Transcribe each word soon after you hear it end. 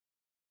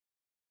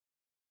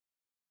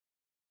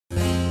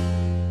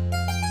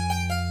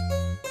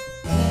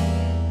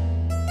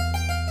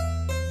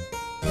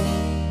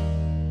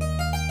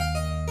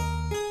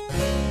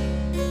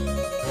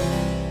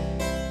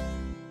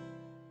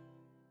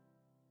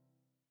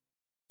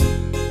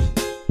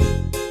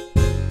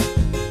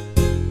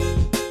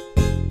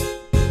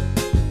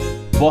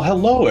Well,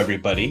 hello,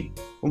 everybody,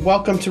 and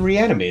welcome to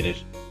Reanimated.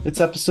 It's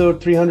episode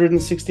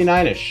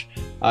 369-ish.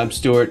 I'm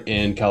Stuart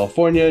in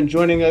California, and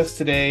joining us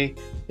today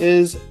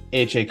is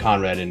H.A.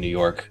 Conrad in New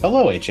York.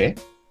 Hello, H.A.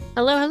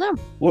 Hello, hello.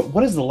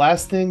 What is the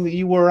last thing that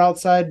you were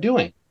outside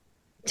doing?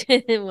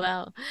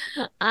 Well,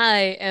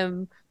 I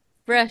am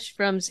fresh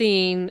from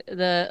seeing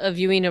a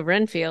viewing of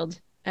Renfield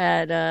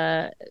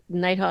at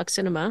Nighthawk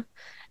Cinema,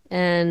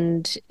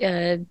 and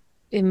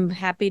am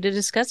happy to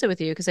discuss it with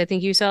you because I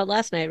think you saw it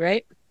last night,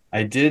 right?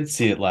 I did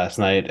see it last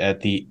night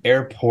at the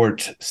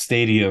Airport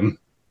Stadium.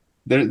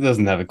 It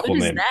doesn't have a What cool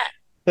is name. that?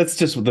 That's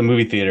just the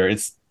movie theater.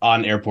 It's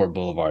on Airport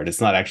Boulevard. It's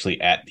not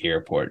actually at the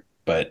airport,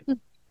 but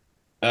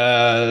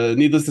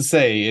needless to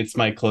say, it's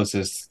my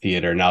closest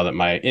theater now that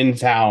my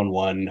in-town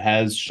one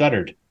has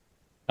shuttered.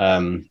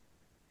 Um,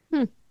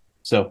 Hmm.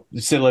 so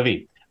c'est la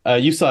vie.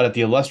 You saw it at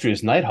the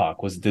illustrious Nighthawk.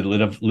 Did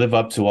it live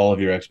up to all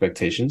of your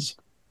expectations?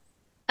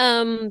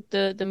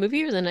 The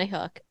movie or the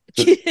Nighthawk?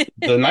 The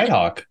the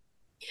Nighthawk.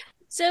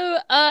 So,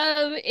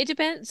 it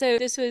depends. So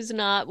this was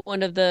not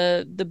one of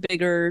the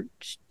bigger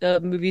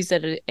movies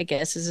that I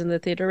guess is in the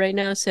theater right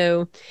now.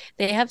 So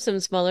they have some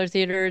smaller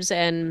theaters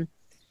and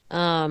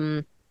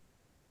um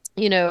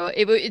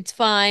it's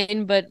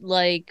fine, but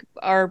like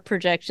our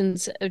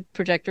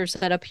projector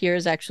setup here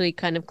is actually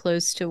kind of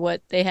close to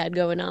what they had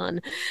going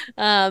on.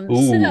 So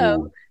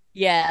Ooh,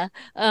 yeah.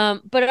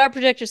 But our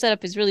projector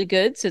setup is really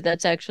good, so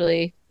that's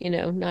actually,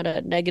 not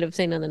a negative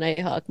thing on the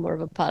Nighthawk, more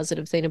of a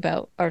positive thing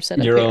about our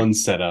setup your here. own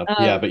setup.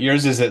 Yeah, Um, but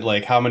yours is at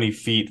like how many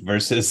feet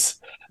versus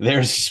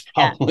theirs is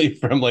yeah, probably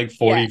from like yeah.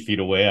 40 feet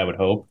away, I would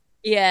hope.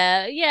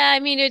 Yeah, yeah. I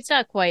mean, it's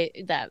not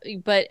quite that,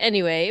 but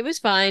anyway, it was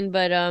fine.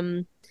 But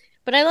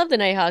I love the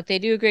Nighthawk. They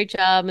do a great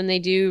job, and they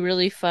do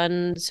really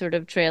fun sort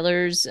of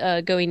trailers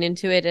going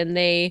into it. And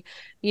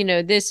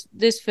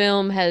this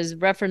film has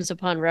reference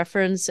upon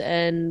reference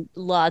and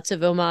lots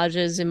of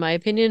homages, in my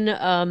opinion.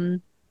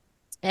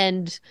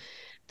 And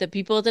the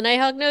people at the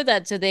Nighthawk know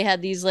that, so they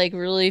had these like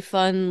really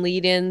fun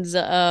lead-ins,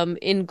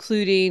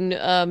 including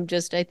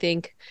just I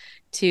think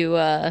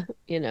to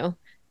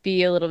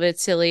be a little bit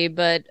silly,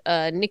 but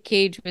Nick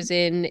Cage was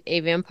in a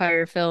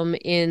vampire film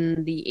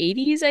in the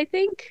 80s, I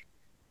think.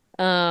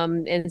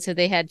 And so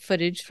they had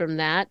footage from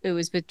that. It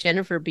was with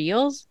Jennifer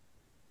Beals.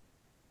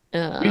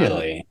 Um,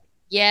 Really?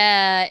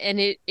 yeah, and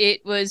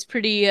it was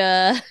pretty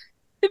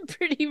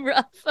pretty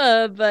rough,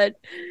 but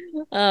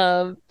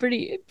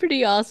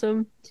pretty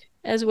awesome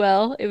as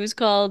well. It was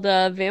called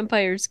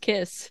Vampire's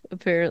Kiss,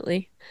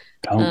 apparently.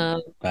 Don't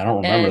Um, I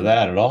don't remember and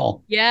that at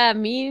all. yeah,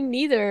 me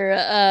neither.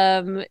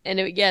 And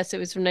yes, it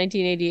was from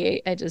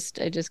 1988. I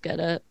just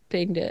gotta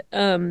pinged it.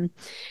 And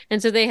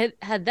so they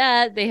had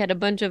that. They had a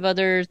bunch of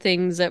other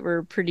things that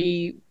were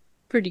pretty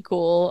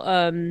cool.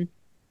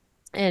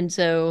 And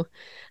so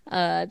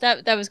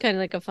that was kind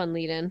of like a fun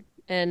lead in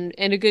and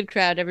a good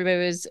crowd. Everybody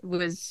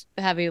was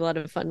having a lot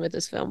of fun with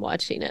this film,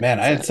 watching it. Man,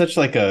 I had So such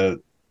like a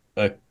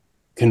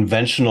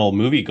conventional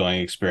movie going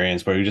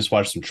experience where you just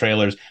watched some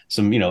trailers,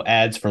 some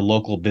ads for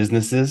local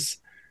businesses.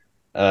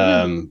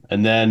 And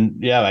then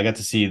yeah, I got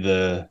to see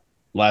the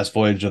Last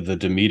Voyage of the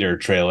Demeter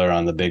trailer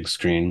on the big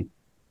screen,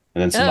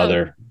 and then some oh,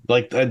 other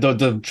like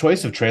the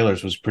choice of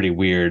trailers was pretty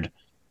weird.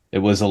 It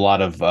was a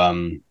lot of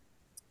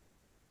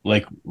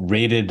like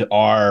rated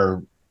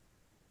R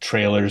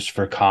trailers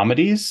for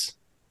comedies.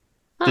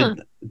 huh.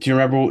 Did do you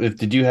remember if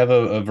did you have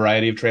a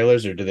variety of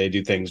trailers, or do they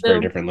do things very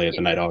So differently at the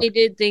they Nighthawk?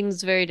 did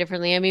things very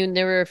differently. I mean,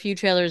 there were a few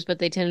trailers, but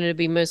they tended to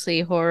be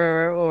mostly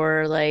horror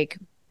or like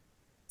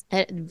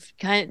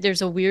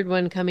there's a weird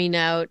one coming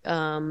out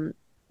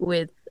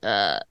with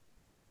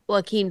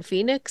Joaquin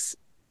Phoenix.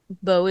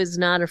 Beau is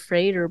not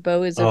afraid or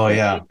Beau is Oh afraid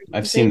yeah, or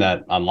I've seen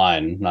something. that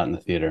online, not in the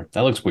theater.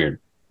 That looks weird.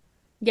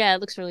 Yeah,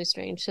 it looks really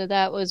strange. So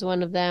that was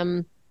one of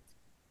them.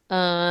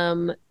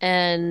 And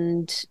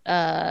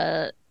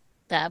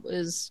that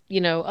was,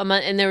 a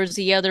month, and there was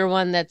the other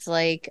one that's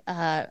like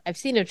I've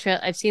seen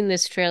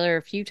this trailer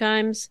a few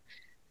times,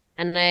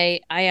 and I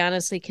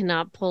honestly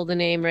cannot pull the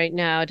name right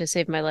now to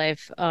save my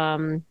life.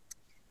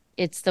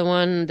 It's the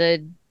one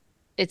that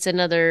it's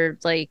another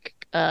like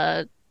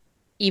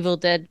Evil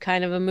Dead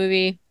kind of a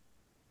movie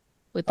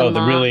with the Oh,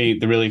 mom.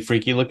 the really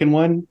freaky looking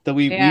one that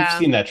we've Yeah.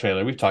 seen that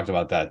trailer. We've talked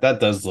about that. That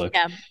does look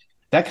Yeah.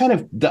 that kind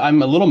of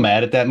I'm a little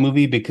mad at that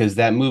movie because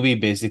that movie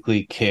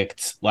basically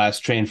kicked Last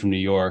Train from New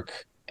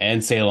York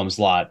and Salem's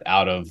Lot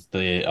out of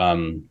the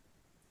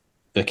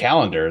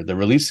calendar, the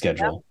release Yep.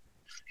 schedule.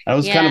 I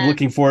was kind of Yeah.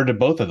 looking forward to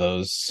both of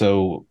those.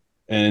 So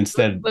and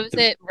instead What was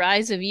it?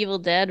 Rise of Evil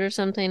Dead or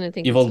something? I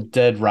think it's Evil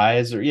Dead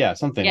Rise, or yeah,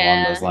 something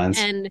along those yeah. lines.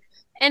 And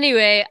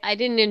anyway, I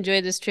didn't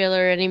enjoy this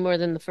trailer any more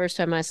than the first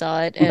time I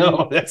saw it. And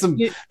No,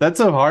 you, that's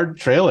a hard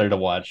trailer to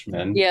watch,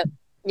 man. yep,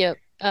 yep.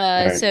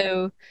 All right.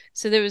 So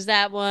there was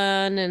that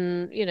one,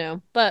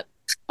 and but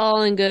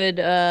all in good,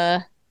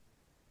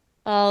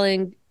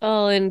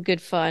 all in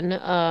good fun.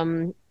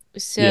 Yeah.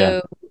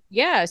 So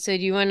yeah. So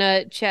do you want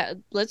to chat?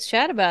 Let's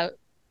chat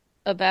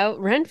about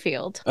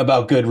Renfield.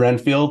 About good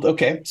Renfield.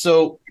 Okay.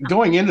 So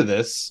going into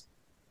this,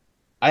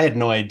 I had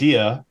no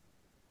idea.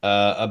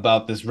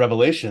 about this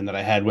revelation that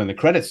I had when the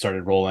credits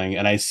started rolling,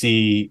 and I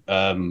see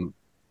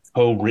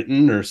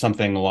co-written or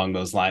something along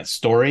those lines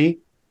story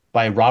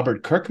by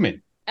Robert Kirkman.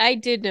 Of I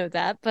did know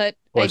that, but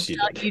I course you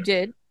doubt did. you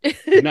did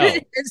No,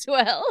 as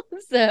well. I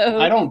So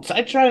don't.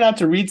 I try not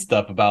to read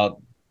stuff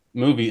about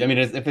movies. I mean,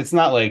 if it's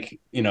not like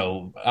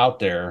out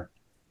there.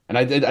 And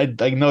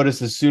I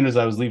noticed as soon as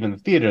I was leaving the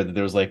theater that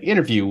there was like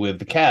interview with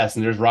the cast,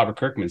 and there's Robert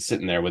Kirkman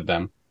sitting there with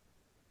them.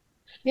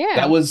 That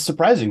yeah. was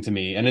surprising to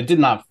me, and it did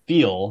not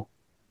feel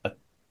a,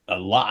 a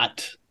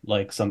lot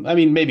like some. I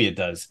mean, maybe it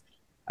does.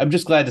 I'm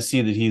just glad to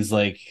see that he's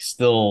like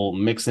still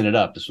mixing it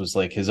up. This was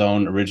like his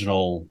own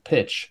original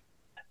pitch.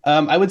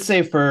 I would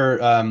say for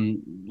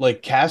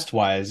like cast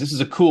wise, this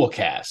is a cool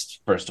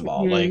cast. First of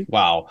all, Hmm. like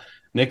wow,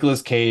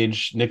 Nicolas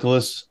Cage,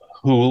 Nicholas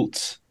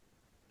Hoult,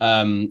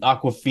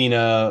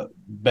 Awkwafina,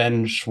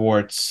 Ben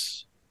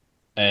Schwartz,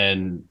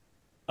 and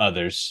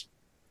others.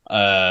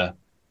 Uh,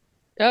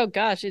 Oh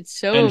gosh, it's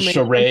and so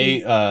many. I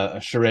mean,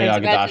 Shohreh I was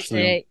about to Aghdashloo.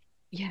 say,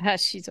 yeah,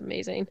 she's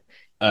amazing.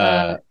 Uh,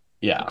 Uh,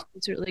 yeah,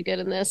 she's really good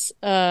in this.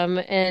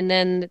 And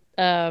then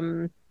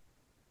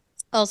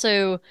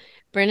also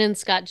Brennan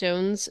Scott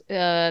Jones,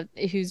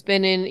 who's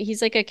been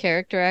he's like a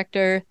character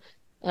actor,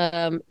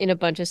 in a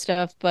bunch of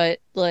stuff, but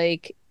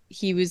like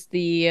he was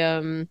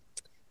the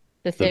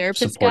the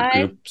therapist support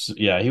guy. groups.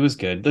 Yeah, he was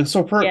good. The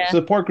Yeah,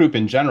 support group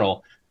in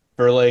general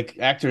for like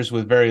actors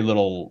with very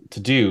little to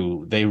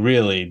do, they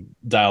really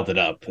dialed it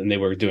up, and they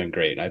were doing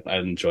great. I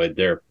enjoyed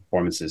their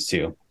performances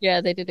too,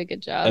 yeah, they did a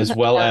good job. as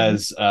well Um,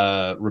 as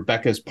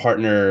Rebecca's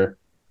partner.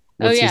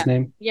 oh What's his yeah,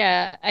 name?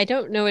 yeah. I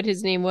don't know what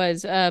his name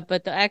was,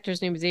 but the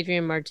actor's name is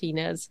Adrian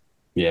Martinez.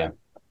 Yeah,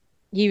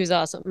 He was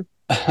awesome.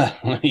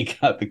 when he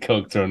got the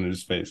coke thrown in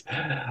his face.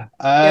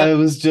 Yep. It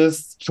was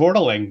just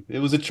chortling. It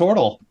was a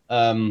chortle.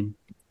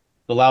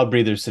 The loud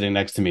breather sitting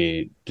next to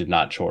me did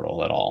not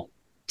chortle at all.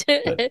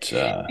 But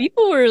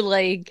People were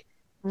like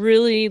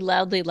really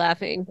loudly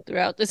laughing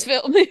throughout this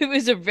film. It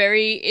was a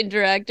very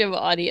interactive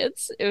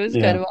audience. It was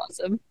kind yeah, of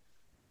awesome.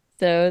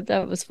 So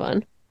that was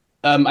fun.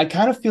 I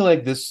kind of feel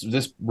like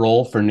this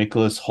role for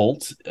Nicholas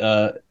Hoult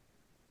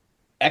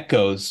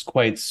echoes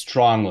quite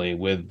strongly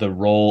with the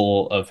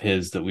role of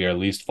his that we are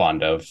least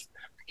fond of.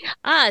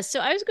 So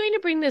I was going to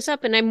bring this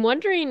up, and I'm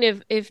wondering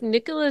if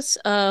Nicholas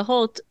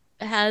Hoult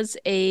has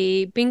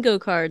a bingo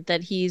card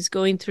that he's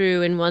going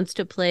through and wants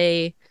to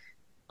play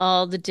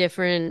all the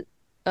different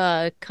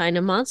kind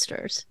of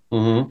monsters.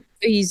 Mm-hmm.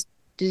 He's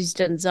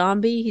done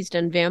zombie, he's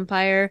done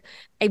vampire.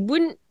 I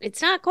wouldn't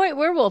it's not quite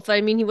werewolf.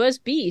 I mean, he was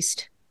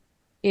beast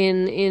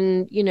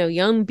in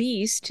young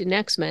beast in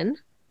X-Men.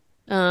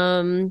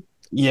 Um,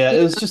 Yeah, you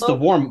it was just know,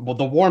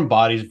 the warm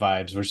bodies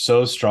vibes were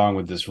so strong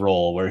with this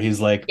role where he's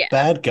like yeah.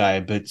 bad guy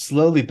but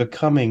slowly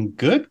becoming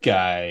good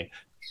guy,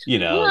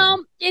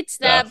 Well, it's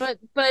that, stuff.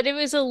 but it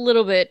was a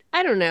little bit,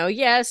 I don't know.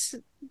 Yes,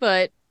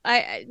 but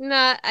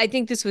I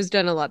think this was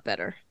done a lot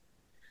better.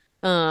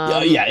 Yeah,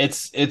 Um, yeah,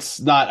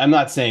 it's not. I'm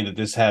not saying that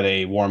this had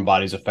a warm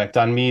bodies effect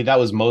on me. That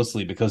was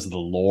mostly because of the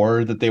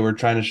lore that they were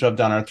trying to shove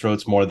down our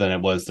throats more than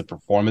it was the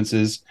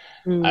performances.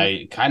 mm.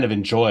 I kind of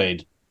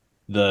enjoyed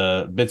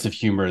the bits of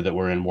humor that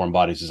were in Warm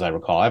Bodies, as I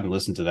recall. I haven't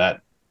listened to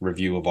that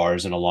review of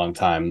ours in a long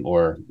time,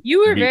 or You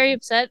were re- very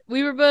upset.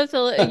 We were both,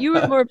 you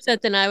were more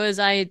upset than I was.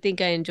 I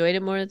think I enjoyed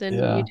it more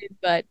than you yeah. did,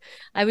 but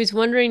I was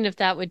wondering if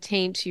that would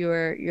taint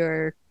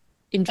your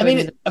I mean,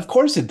 enjoyment. of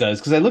course it does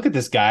because I look at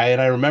this guy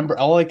and I remember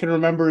all I can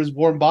remember is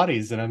Warm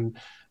Bodies, and I'm,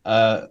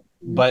 uh,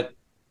 but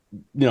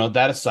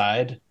that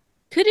aside,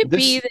 Could it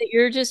be this that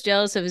you're just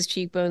jealous of his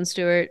cheekbones,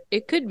 Stuart?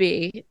 It could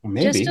be.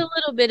 Just a maybe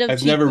little bit of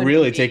I've never cheekbone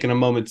really envy. taken a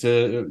moment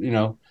to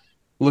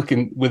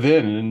looking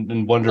within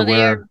and wonder Well,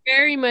 they are where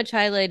very much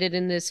highlighted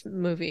in this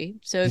movie.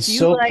 So if he's you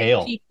so like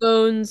pale.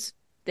 cheekbones,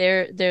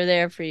 they're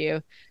there for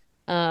you.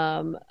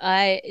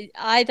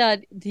 I thought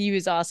he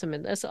was awesome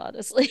in this,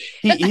 honestly.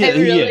 He he I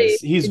he is. really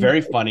He's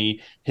very enjoyed.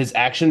 funny. His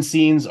action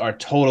scenes are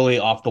totally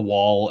off the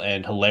wall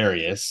and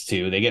hilarious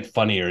too. They get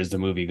funnier as the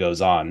movie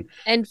goes on.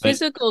 And But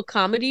physical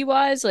comedy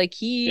wise, like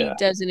he yeah,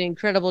 does an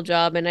incredible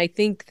job. And I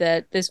think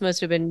that this must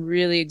have been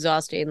really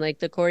exhausting. Like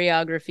the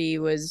choreography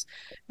was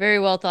very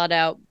well thought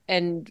out.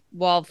 And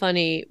while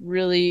funny,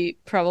 really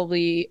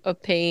probably a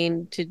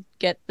pain to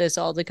get this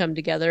all to come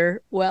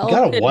together you well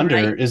gotta and wonder,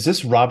 right. is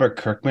this Robert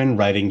Kirkman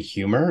writing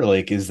humor?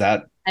 Like, is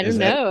that I is don't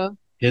that know.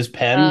 his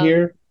pen Um,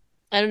 here?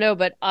 I don't know,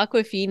 but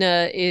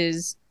Aquafina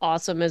is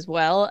awesome as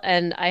well.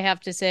 And I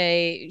have to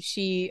say,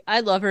 I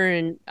love her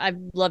and I've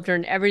loved her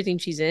in everything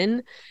she's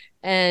in.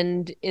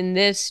 And in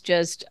this,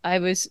 I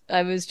was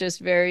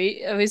just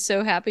I was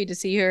so happy to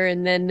see her.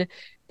 And then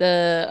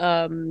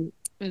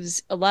it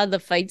was a lot of the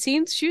fight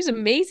scenes. She was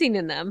amazing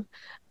in them.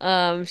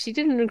 She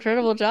did an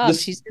incredible job.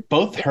 This She's,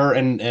 both her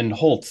and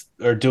Holt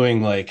are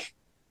doing like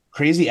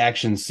crazy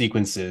action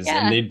sequences, and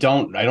yeah, they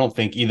don't. I don't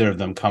think either of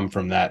them come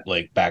from that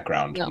like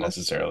background no,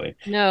 necessarily.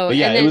 no. But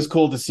yeah, And it then, was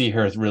cool to see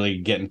her really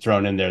getting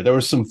thrown in there. There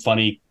were some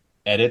funny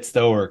edits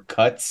though, or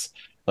cuts,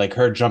 like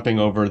her jumping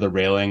over the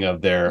railing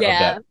of yeah.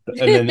 that,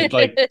 and then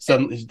like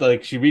suddenly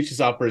like she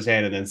reaches out for his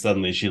hand, and then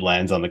suddenly she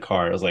lands on the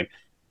car. I was like,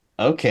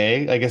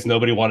 okay, I guess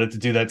nobody wanted to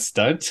do that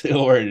stunt,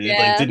 or it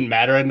like Yeah, didn't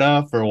matter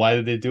enough, or why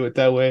did they do it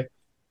that way?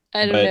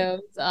 I don't But know.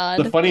 It's the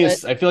odd, but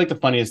funniest, I feel like the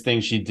funniest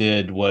thing she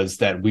did was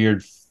that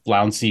weird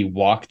flouncy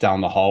walk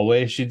down the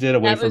hallway she did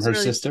away that from was her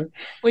really sister.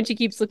 when she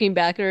keeps looking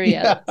back at her.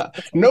 Yeah, Yeah,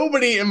 that's funny.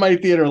 nobody in my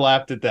theater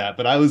laughed at that,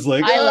 but I was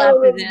like, I oh,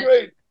 laughed at that's it.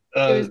 great.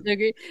 It was so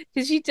great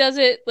because she does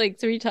it like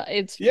 3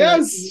 times.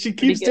 Yes, It's she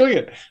pretty keeps good. doing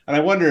it, and I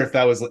wonder if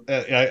that was.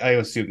 I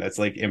assume that's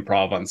like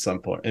improv on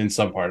some point, in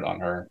some part on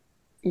her,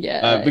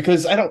 Yeah.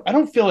 because I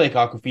don't feel like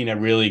Aquafina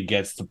really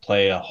gets to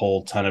play a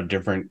whole ton of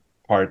different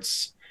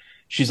parts.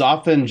 She's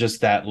often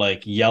just that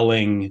like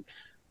yelling,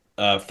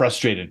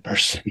 frustrated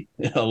person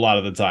a lot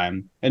of the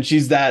time, and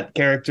she's that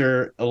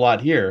character a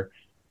lot here.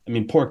 I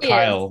mean, poor Yes.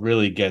 Kyle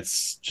really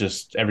gets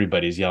just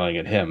everybody's yelling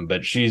at him,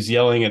 but she's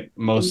yelling at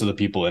most of the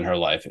people in her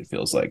life. It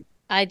feels like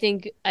I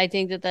think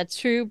that that's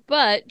true,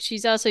 but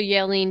she's also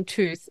yelling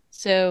truth.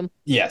 So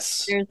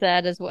yes, there's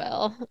that as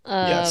well.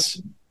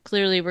 yes,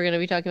 Clearly we're going to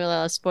be talking about a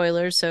lot of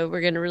spoilers, so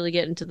we're going to really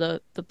get into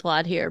the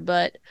plot here,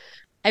 but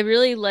I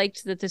really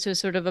liked that this was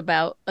sort of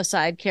about a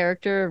side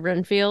character of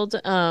Renfield.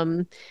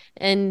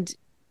 And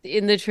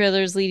in the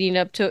trailers leading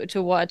up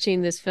to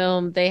watching this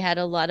film, they had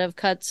a lot of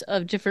cuts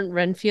of different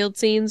Renfield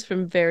scenes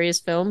from various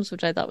films,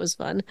 which I thought was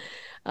fun.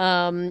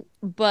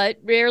 But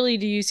rarely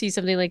do you see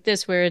something like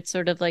this where it's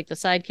sort of like the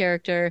side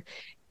character.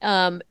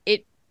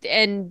 It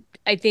and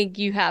I think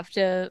you have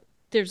to.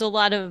 There's a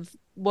lot of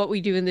what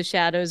we do in the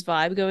shadows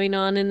vibe going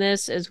on in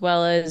this, as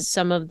well as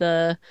some of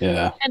the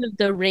yeah. kind of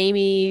the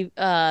Raimi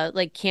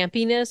like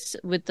campiness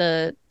with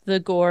the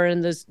gore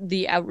and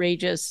the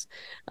outrageous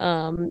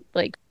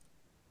like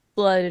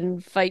blood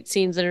and fight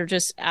scenes that are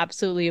just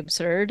absolutely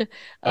absurd.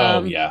 Oh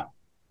Um yeah.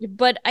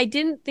 but I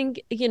didn't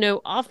think,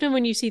 often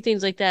when you see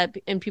things like that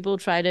and people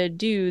try to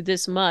do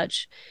this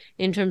much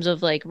in terms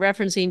of like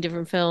referencing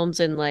different films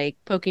and like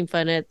poking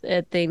fun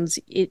at things,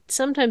 it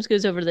sometimes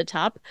goes over the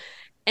top.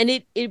 And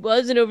it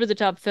was an over the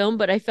top film,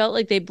 but I felt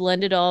like they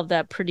blended all of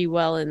that pretty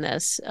well in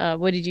this.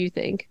 What did you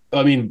think?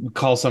 I mean,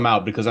 call some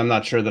out because I'm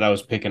not sure that I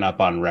was picking up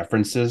on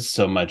references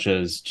so much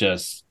as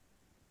just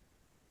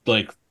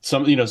like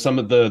some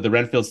of the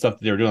Renfield stuff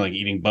that they were doing, like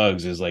eating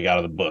bugs, is like out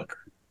of the book.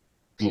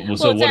 Well,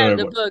 So it's what out of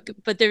are the book,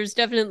 but there's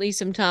definitely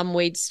some Tom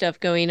Waits stuff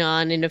going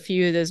on in a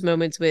few of those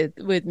moments with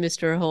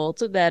Mr.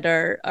 Holt that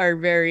are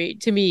very,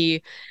 to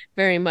me,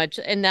 very much.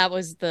 And that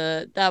was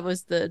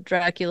the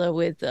Dracula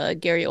with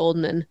Gary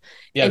Oldman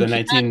yeah, and the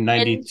Keanu,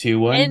 and 1992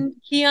 one, and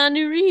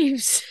Keanu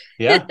Reeves.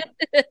 yeah,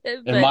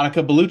 and But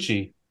Monica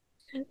Bellucci,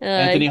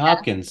 Anthony yeah,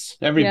 Hopkins,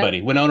 yeah.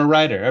 everybody, Winona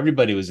Ryder,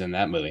 everybody was in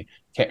that movie.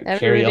 Carrie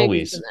Everybody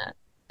was in Elwes. that.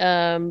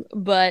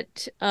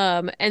 But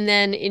and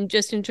then in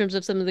terms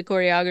of some of the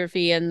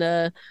choreography and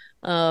the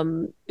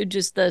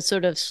just the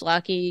sort of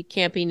schlocky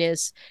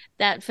campiness,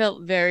 that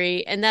felt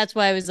very, and that's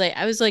why I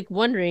was like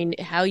wondering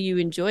how you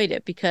enjoyed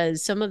it,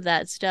 because some of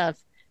that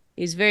stuff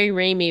is very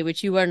Raimi,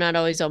 which you are not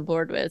always on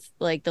board with,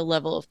 like the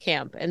level of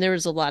camp. And there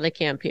was a lot of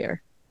camp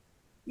here.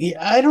 Yeah,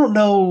 I don't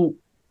know.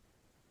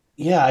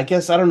 Yeah, I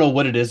guess I don't know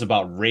what it is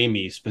about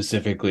Raimi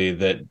specifically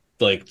that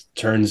like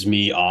turns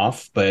me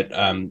off, but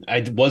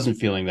I wasn't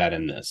feeling that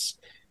in this.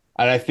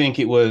 And I think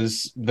it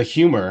was the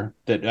humor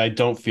that I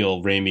don't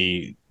feel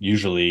Raimi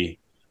usually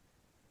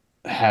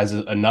has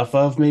enough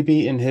of,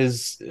 maybe in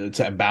his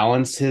to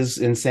balance his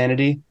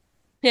insanity.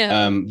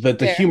 Yeah, But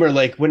the fair. humor,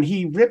 like when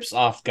he rips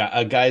off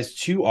a guy's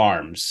two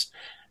arms,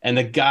 and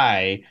the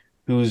guy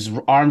whose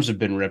arms have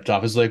been ripped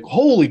off is like,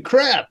 "Holy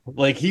crap!"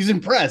 Like he's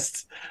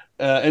impressed,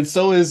 and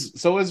so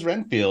is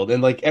Renfield,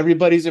 and like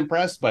everybody's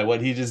impressed by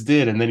what he just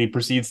did, and then he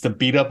proceeds to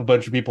beat up a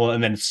bunch of people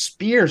and then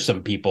spear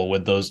some people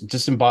with those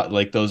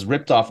like those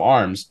ripped off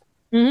arms.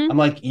 Hmm. I'm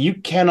like, you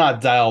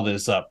cannot dial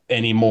this up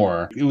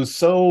anymore. It was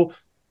so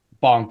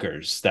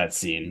bonkers, that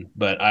scene,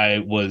 but I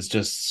was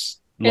just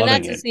And loving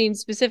that's a it. scene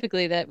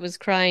specifically that was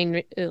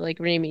crying like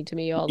Raimi to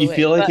me all the You way.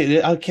 feel like But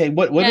it? Okay,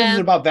 what is yeah, it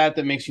about that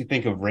makes you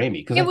think of Raimi?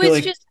 Because it I feel was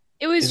like just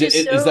it was is it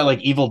just is that so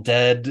like Evil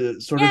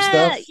Dead sort of yeah,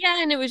 stuff?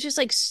 yeah, and it was just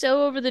like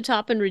so over the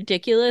top and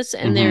ridiculous,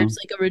 and Mm-hmm. there's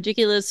like a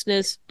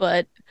ridiculousness,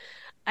 but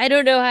I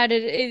don't know how to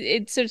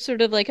it's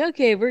sort of like,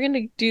 okay, we're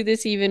gonna do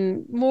this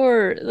even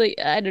more, like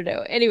I don't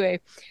know. Anyway,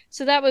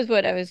 so that was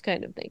what I was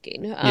kind of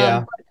thinking.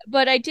 Yeah.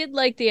 But I did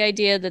like the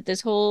idea that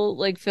this whole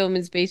like film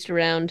is based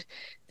around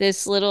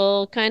this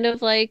little kind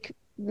of like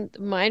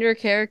minor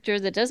character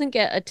that doesn't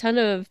get a ton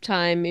of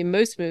time in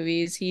most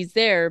movies. He's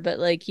there, but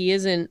like he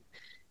isn't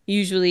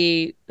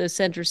usually the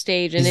center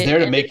stage, and He's it there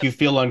to ended make up you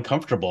feel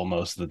uncomfortable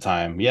most of the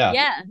time. Yeah.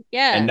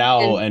 yeah, And yeah.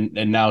 now And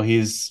and now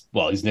he's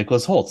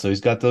Nicholas Hoult, so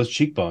he's got those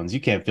cheekbones.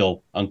 You can't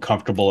feel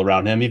uncomfortable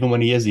around him even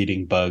when he is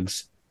eating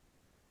bugs.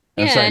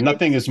 And I'm yeah, sorry, and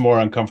nothing it's is more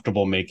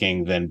uncomfortable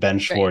making than Ben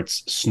right.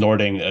 Schwartz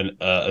snorting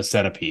a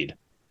centipede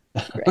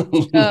Right.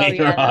 Oh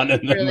later yeah, on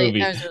in the that movie.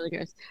 was really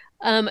gross.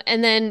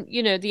 And then,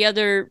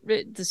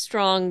 the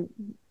strong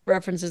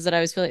references that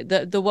I was feeling,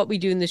 the what we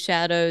do in the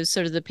shadows,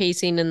 sort of the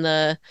pacing and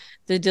the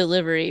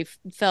delivery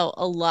felt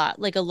a lot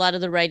like a lot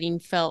of the writing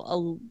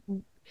felt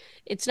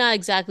it's not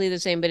exactly the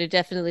same, but it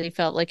definitely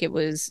felt like it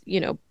was,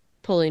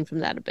 pulling from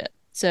that a bit.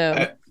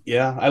 So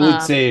Yeah, I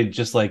would Um, say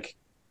just like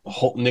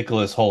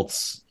Nicholas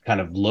Holt's kind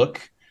of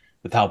look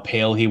with how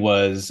pale he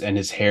was and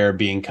his hair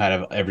being kind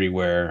of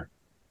everywhere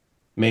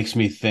makes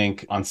me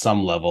think on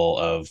some level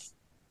of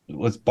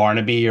what's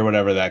Barnaby or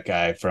whatever that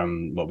guy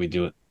from What We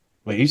Do.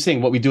 Wait, are you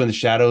saying What We Do in the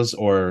Shadows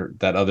or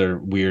that other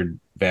weird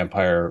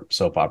vampire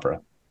soap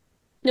opera?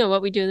 no,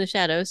 What We Do in the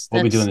Shadows.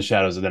 What We Do in That's the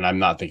Shadows, and then I'm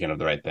not thinking of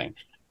the right thing.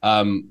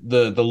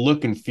 The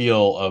look and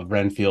feel of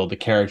Renfield, the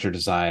character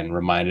design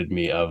reminded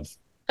me of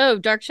oh,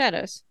 Dark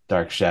Shadows.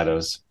 Dark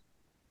Shadows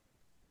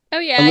Oh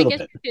a yeah, I little guess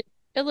bit. you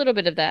could, a little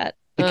bit of that.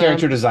 The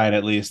character design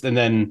at least, and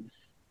then,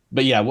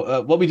 but yeah,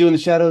 What We Do in the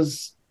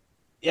Shadows,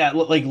 yeah,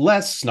 like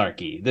less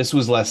snarky. This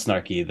was less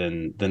snarky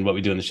than What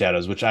We Do in the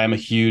Shadows, which I am a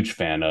huge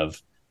fan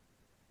of.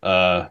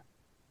 Uh,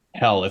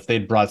 Hell, if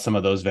they'd brought some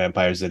of those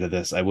vampires into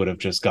this, I would have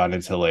just gone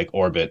into like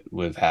orbit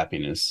with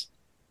happiness.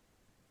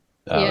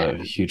 Yeah.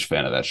 I'm a huge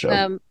fan of that show.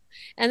 Um,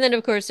 and then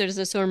of course there's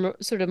the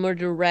sort of more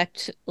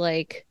direct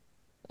like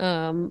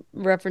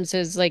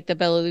references like the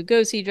Bela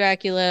Lugosi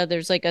Dracula.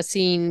 There's like a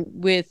scene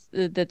with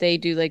that they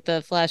do like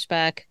the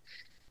flashback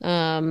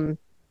where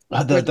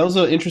That was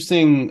an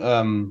interesting,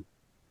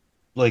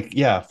 like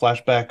yeah,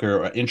 flashback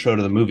or intro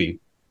to the movie.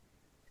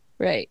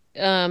 right.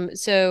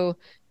 So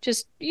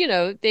just,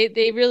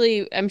 they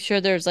really, I'm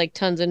sure there's like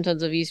tons and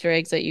tons of Easter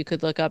eggs that you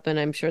could look up and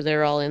I'm sure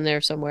they're all in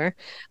there somewhere.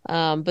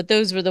 But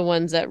those were the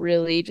ones that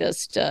really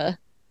just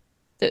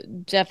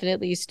that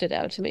definitely stood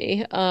out to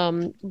me.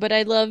 But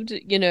I loved,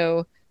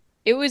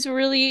 it was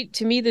really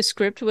to me the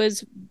script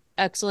was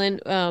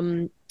excellent.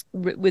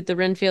 With the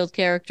Renfield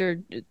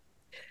character,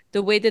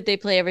 the way that they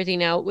play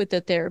everything out with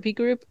the therapy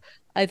group,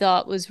 I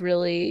thought was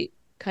really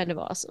kind of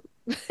awesome.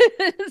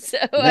 So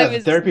I Yeah,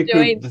 was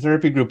the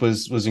therapy group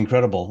was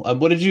incredible.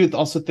 What did you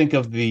also think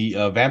of the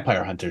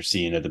vampire hunter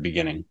scene at the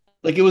beginning?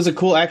 Like it was a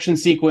cool action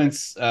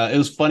sequence. It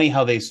was funny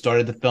how they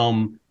started the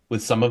film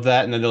with some of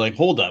that, and then they're like,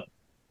 "Hold up,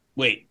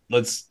 wait,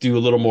 let's do a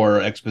little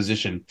more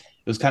exposition."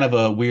 It was kind of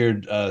a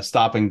weird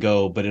stop and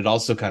go, but it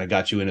also kind of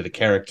got you into the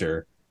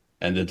character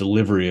and the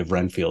delivery of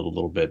Renfield a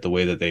little bit. The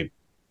way that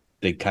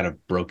they kind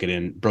of broke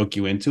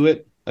you into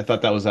it. I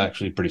thought that was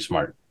actually pretty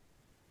smart.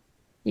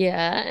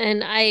 Yeah,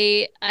 and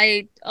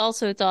I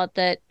also thought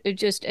that it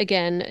just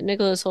again,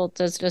 Nicholas Hoult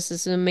does just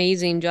this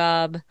amazing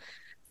job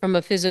from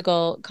a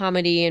physical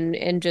comedy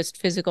and just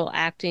physical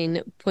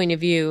acting point of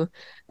view.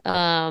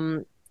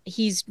 Um,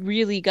 he's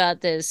really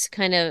got this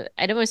kind of,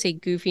 I don't want to say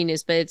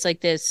goofiness, but it's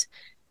like this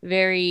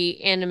very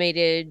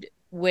animated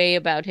way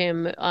about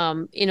him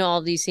in all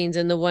of these scenes,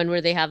 and the one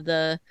where they have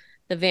the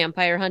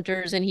vampire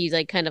hunters and he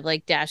like kind of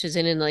like dashes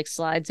in and like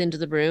slides into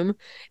the room.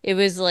 It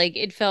was like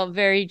it felt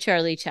very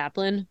Charlie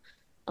Chaplin,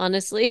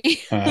 honestly.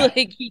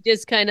 Like he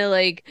just kind of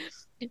like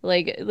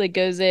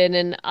goes in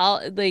and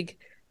I'll like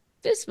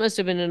this must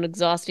have been an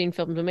exhausting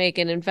film to make.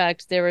 And in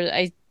fact,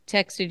 I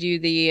texted you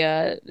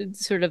the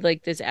sort of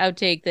like this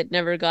outtake that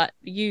never got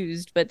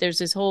used, but there's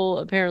this whole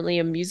apparently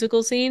a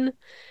musical scene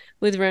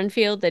with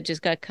Renfield that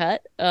just got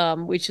cut,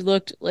 which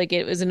looked like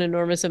it was an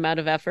enormous amount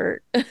of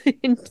effort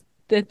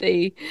that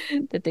they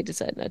that they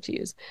decided not to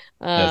use.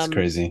 That's Um,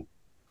 crazy.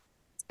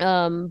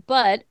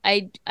 but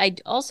I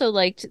also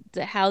liked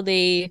how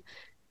they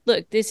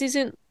look. This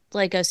isn't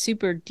like a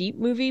super deep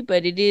movie,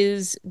 but it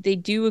is. They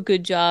do a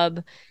good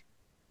job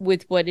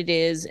with what it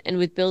is and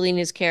with building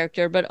his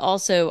character, but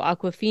also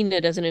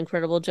Awkwafina does an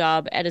incredible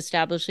job at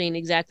establishing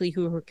exactly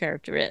who her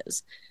character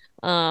is.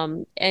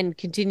 And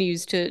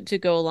continues to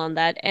go along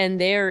that and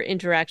their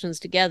interactions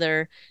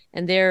together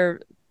and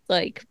their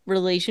like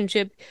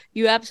relationship,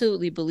 you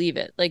absolutely believe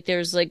it. Like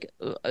there's like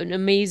an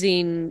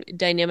amazing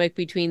dynamic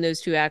between those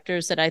two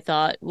actors that I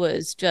thought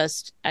was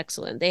just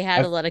excellent. They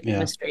had a lot of Yeah,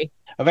 chemistry.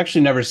 I've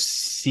actually never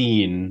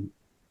seen.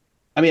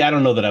 I mean, I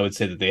don't know that I would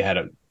say that they had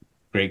a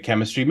great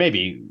chemistry.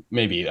 Maybe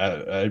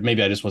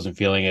I just wasn't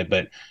feeling it.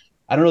 But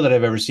I don't know that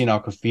I've ever seen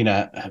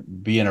Aquafina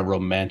be in a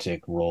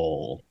romantic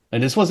role.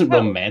 And this wasn't Oh,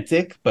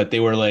 romantic, but they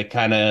were like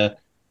kind of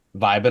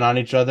vibing on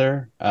each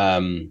other.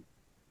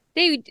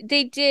 they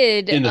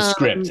did. In the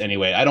script,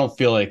 anyway. I don't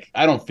feel like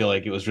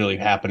it was really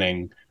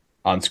happening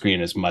on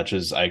screen as much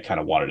as I kind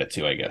of wanted it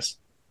to. I guess.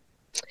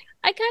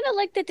 I kind of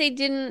like that they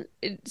didn't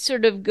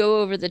sort of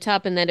go over the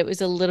top and that it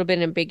was a little bit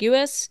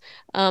ambiguous.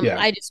 Yeah.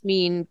 I just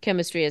mean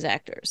chemistry as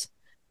actors.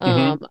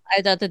 Mm-hmm.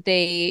 I thought that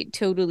they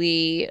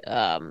totally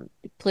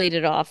played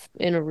it off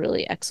in a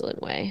really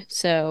excellent way.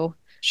 So,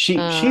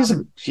 She's a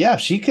um, yeah,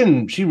 she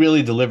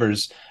really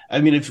delivers. I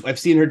mean, if I've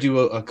seen her do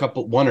a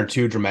couple one or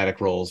two dramatic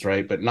roles,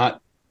 right? But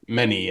not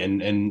many.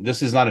 And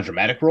this is not a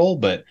dramatic role,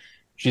 but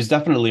she's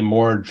definitely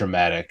more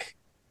dramatic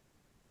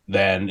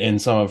than in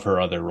some of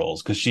her other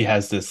roles because she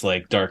has this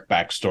like dark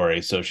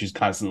backstory. So she's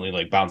constantly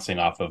like bouncing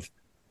off of,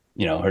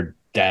 her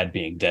dad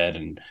being dead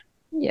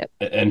yeah.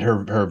 and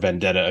her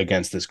vendetta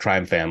against this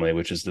crime family,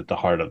 which is at the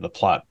heart of the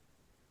plot.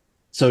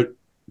 So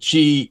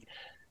she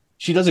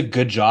she does a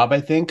good job,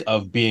 I think,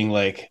 of being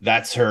like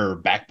that's her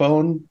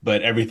backbone,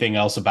 but everything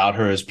else about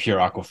her is pure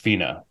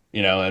Aquafina,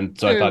 And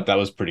so I thought True. that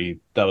was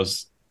pretty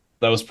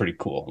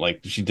cool.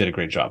 Like she did a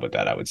great job with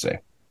that, I would say.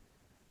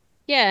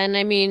 Yeah, and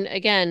I mean,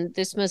 again,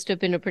 this must have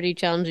been a pretty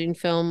challenging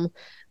film,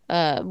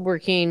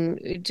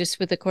 working just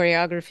with the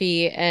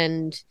choreography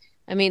and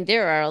I mean,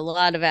 there are a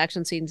lot of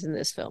action scenes in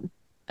this film.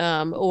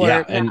 Yeah, Or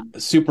not.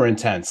 and super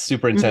intense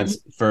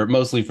Mhm. for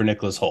mostly for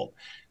Nicholas Hoult.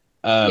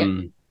 Yeah.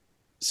 Um,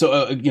 some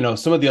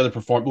of the other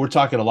perform. We're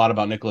talking a lot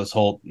about Nicholas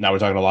Hoult. Now we're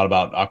talking a lot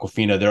about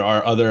Awkwafina. There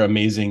are other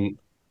amazing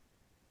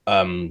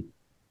um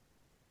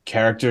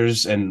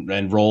characters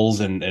and roles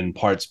and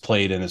parts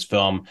played in this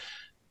film.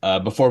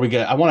 Before we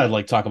get, I want to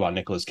like talk about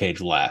Nicolas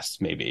Cage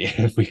last, maybe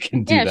if we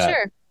can do Yeah, that.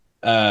 sure.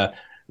 Uh,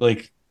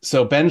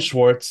 so Ben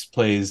Schwartz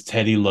plays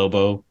Teddy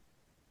Lobo.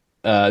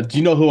 Do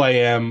you know who I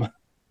am?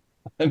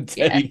 I'm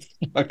Yeah. Teddy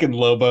fucking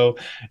Lobo.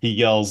 He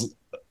yells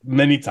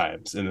many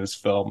times in this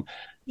film.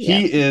 Yeah.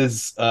 He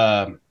is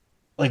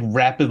like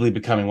rapidly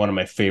becoming one of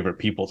my favorite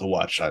people to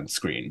watch on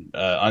screen,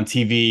 on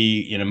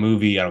TV, in a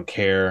movie. I don't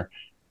care.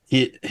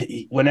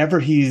 Whenever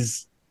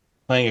he's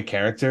playing a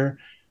character,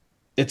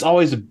 it's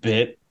always a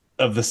bit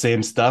of the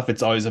same stuff.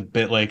 It's always a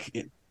bit like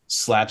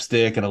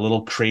slapstick and a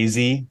little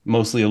crazy,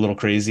 mostly a little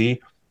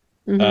crazy.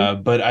 Hmm.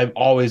 But I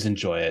always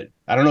enjoy it.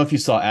 I don't know if you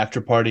saw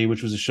After Party,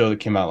 which was a show that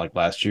came out like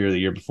last year or the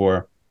year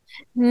before.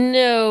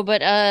 No,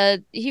 but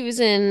he was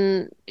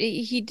in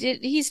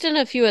he's done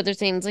a few other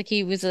things. Like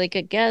he was like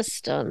a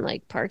guest on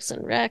like Parks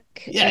and Rec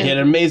Yeah, he and had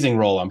an amazing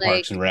role on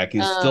Parks like and Rec.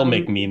 You still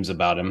make memes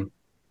about him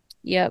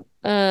yep.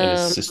 and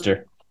his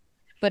sister.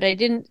 But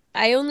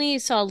I only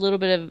saw a little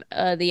bit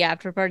of the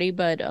After Party,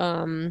 but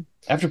After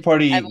I've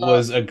Party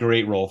was a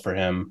great role for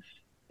him.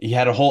 He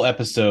had a whole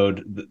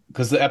episode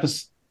because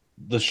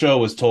the show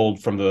was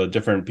told from the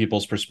different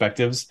people's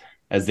perspectives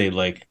as they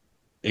like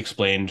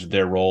explained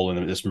their role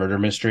in this murder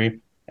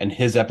mystery. And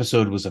his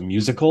episode was a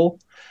musical.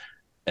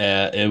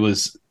 It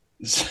was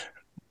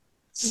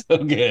so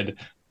good.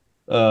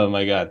 Oh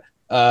my god.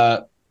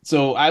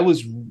 So I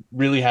was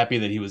really happy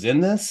that he was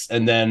in this,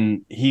 and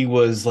then he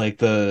was like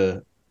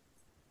the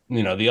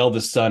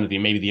eldest son, the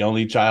maybe the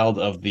only child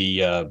of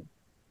the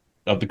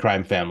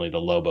crime family, the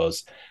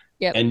Lobos,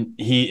 yep, and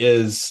he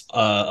is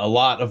a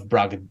lot of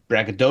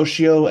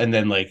braggadocio, and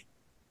then like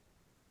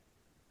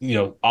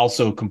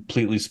also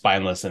completely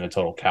spineless and a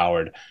total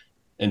coward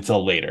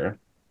until later.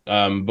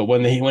 But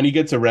when he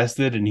gets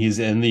arrested and he's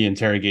in the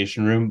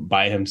interrogation room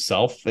by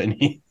himself, and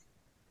he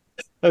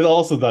I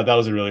also thought that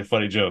was a really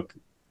funny joke.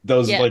 That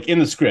was yeah, like in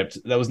the script.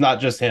 That was not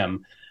just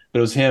him, but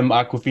it was him.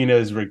 Aquafina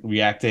is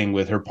reacting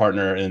with her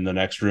partner in the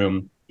next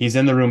room. He's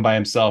in the room by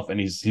himself, and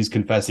he's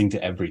confessing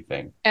to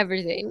everything.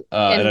 everything.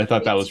 And And I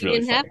thought that things was he really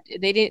didn't have funny. to,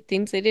 they didn't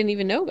things they didn't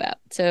even know about.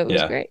 So it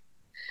was Yeah, great.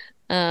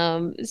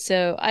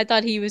 So I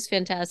thought he was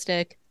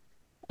fantastic.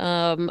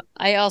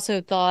 I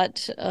also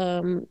thought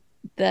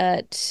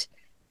that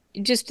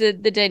just the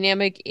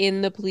dynamic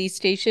in the police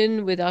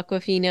station with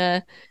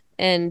Aquafina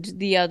and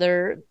the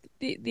other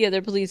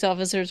police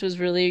officers was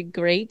really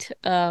great.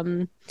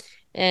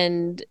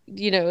 And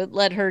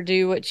let her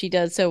do what she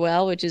does so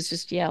well, which is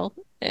just yell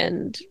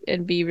and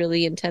be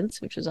really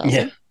intense, which was yeah,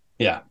 awesome.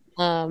 yeah,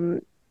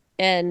 Um,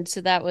 and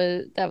so that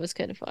was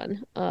kind of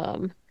fun.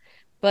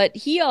 But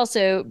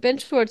Ben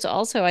Schwartz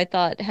also I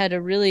thought had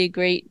a really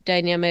great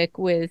dynamic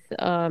with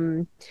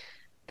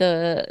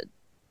the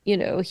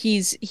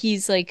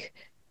he's like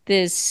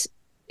this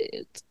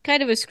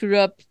kind of a screw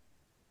up,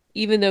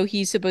 even though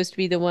he's supposed to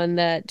be the one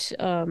that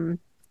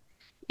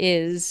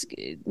is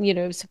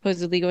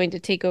supposedly going to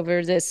take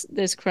over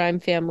this crime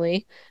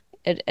family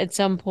at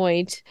some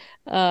point.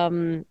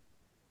 Um,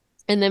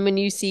 and then when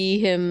you see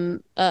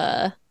him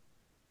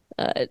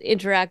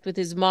interact with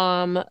his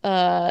mom, who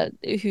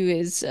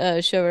is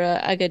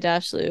Shohreh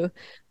Aghdashloo,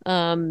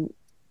 um,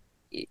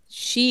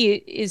 she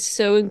is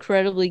so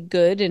incredibly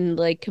good and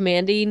like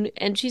commanding,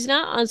 and she's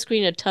not on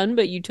screen a ton,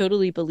 but you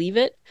totally believe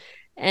it.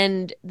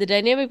 And the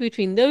dynamic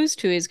between those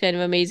two is kind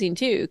of amazing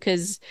too,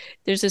 because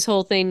there's this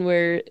whole thing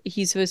where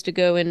he's supposed to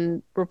go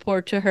and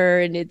report to her,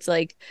 and it's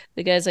like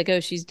the guy's like, "Oh,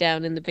 she's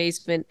down in the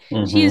basement."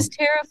 She is hmm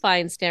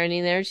terrifying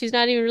standing there. She's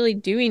not even really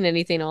doing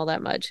anything all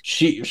that much.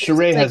 Because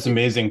Shohreh it's like has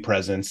amazing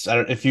presence. I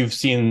don't if you've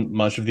seen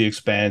much of The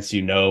Expanse,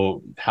 you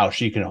know how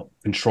she can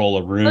control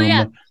a oh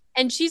yeah. room.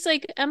 And she's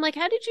like, I'm like,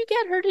 how did you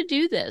get her to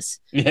do this?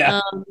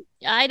 Yeah,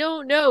 I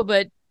don't know,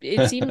 but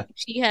it seemed like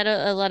she had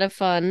a lot of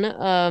fun.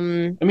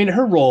 I mean,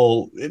 her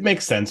role it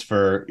makes sense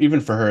for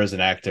even for her as an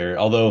actor.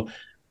 Although,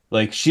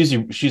 like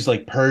she's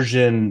like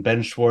Persian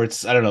Ben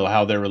Schwartz. I don't know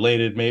how they're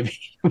related, maybe,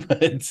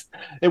 but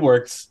it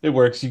works. It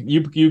works.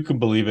 You can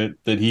believe it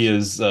that he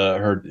is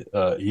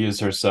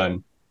her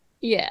son.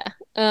 Yeah.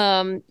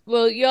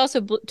 Well, you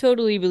also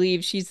totally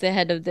believe she's the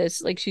head of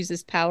this, like she's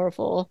this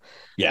powerful,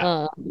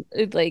 Yeah.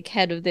 like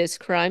head of this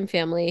crime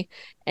family,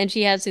 and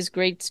she has this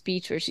great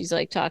speech where she's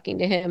like talking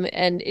to him,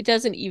 and it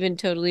doesn't even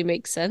totally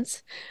make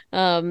sense.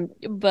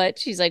 But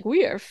she's like,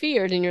 "We are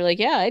feared," and you're like,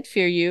 "Yeah, I'd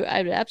fear you.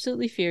 I'd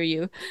absolutely fear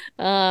you."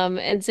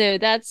 And so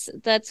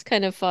that's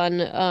kind of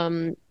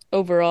fun.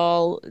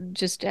 Overall,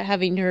 just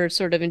having her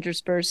sort of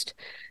interspersed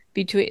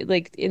between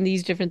like in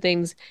these different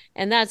things.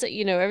 And that's,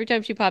 every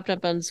time she popped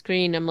up on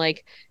screen, I'm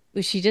like,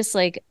 was she just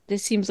like,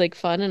 this seems like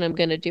fun and I'm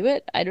gonna do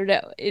it? I don't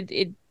know.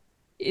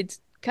 it's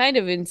kind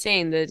of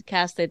insane the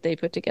cast that they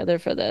put together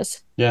for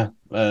this. Yeah,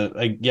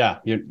 yeah,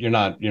 you're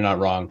not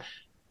wrong.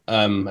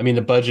 I mean,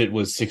 the budget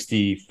was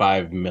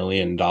 $65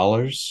 million.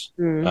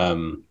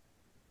 Mm.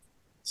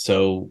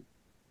 So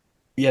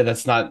yeah,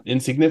 that's not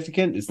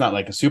insignificant. It's not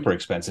like a super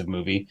expensive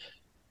movie.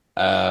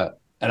 Uh,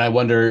 and I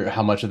wonder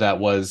how much of that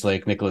was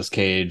like Nicolas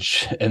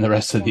Cage and the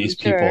rest of Oh, these I'm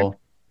sure.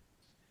 people.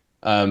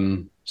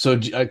 So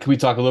can we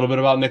talk a little bit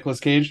about Nicolas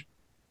Cage?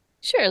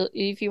 Sure,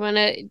 if you want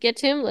to get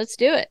to him, let's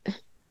do it.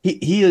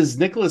 He is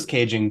Nicolas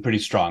Caging pretty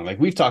strong. Like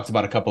we've talked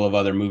about a couple of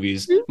other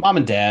movies. Mhm. Mom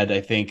and Dad,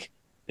 I think,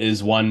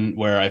 is one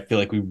where I feel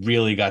like we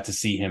really got to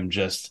see him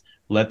just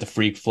let the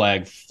freak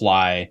flag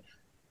fly.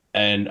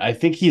 And I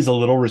think he's a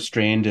little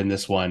restrained in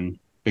this one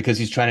because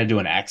he's trying to do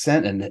an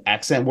accent, and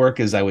accent work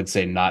is, I would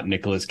say, not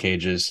Nicolas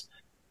Cage's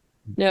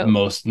No.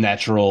 most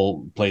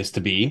natural place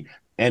to be.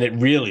 And it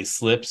really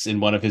slips in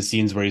one of his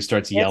scenes where he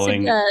starts Yes, it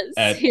yelling does.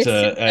 at Yes, it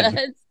uh, at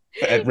does.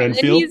 at And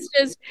then Renfield.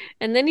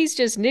 he's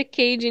just Nick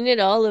Caging it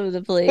all over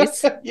the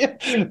place. Yeah,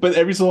 but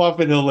every so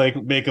often he'll like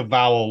make a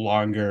vowel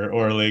longer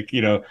or like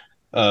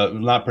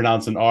not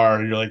pronounce an R,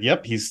 and you're like,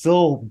 yep, he's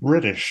still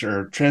British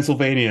or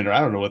Transylvanian or I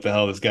don't know what the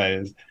hell this guy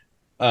is.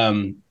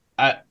 Um,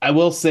 I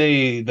will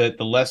say that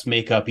the less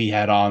makeup he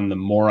had on, the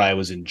more I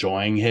was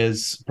enjoying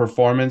his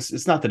performance.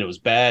 It's not that it was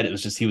bad; it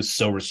was just he was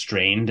so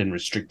restrained and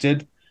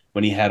restricted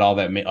when he had all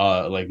that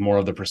like more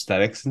of the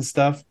prosthetics and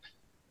stuff.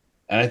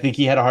 And I think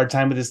he had a hard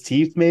time with his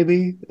teeth.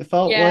 Maybe it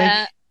felt like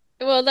Yeah.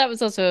 Well, that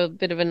was also a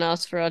bit of a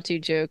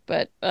Nosferatu joke,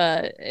 but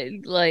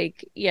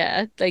like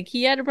yeah, like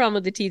he had a problem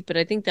with the teeth, but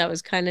I think that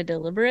was kind of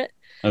deliberate.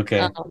 okay,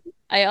 Um,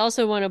 I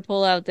also want to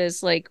pull out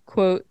this like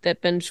quote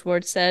that Ben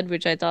Schwartz said,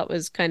 which I thought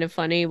was kind of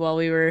funny while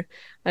I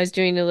was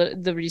doing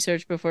the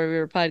research before we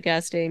were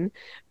podcasting.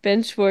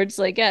 Ben Schwartz,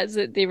 like, as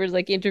they were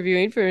like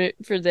interviewing for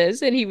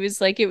this, and he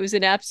was like, it was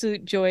an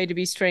absolute joy to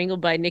be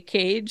strangled by Nick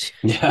Cage,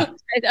 which yeah,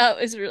 I thought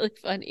was really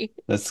funny.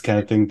 that's the kind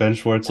of thing Ben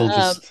Schwartz will Um,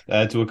 just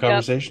add to a yep,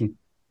 conversation.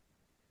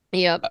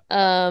 yep.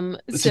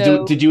 So, do,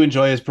 So did you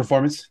enjoy his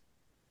performance?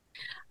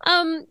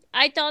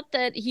 I thought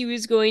that he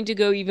was going to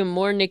go even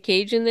more Nick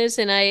Cage in this,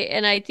 and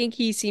I think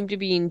he seemed to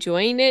be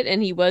enjoying it,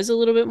 and he was a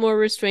little bit more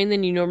restrained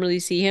than you normally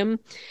see him.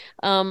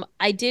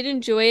 I did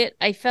enjoy it.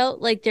 I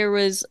felt like there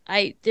was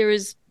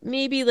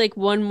maybe like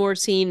one more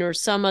scene or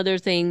some other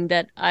thing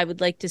that I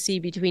would like to see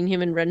between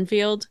him and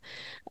Renfield,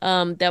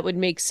 that would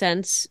make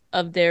sense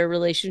of their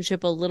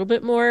relationship a little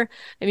bit more.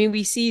 I mean,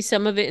 we see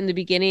some of it in the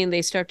beginning, and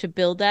they start to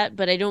build that,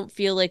 but I don't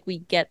feel like we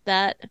get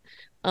that.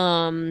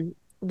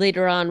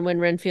 Later on when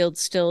Renfield's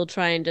still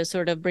trying to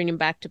sort of bring him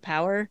back to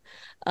power.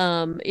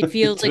 It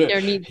feels like there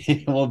needs,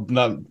 He will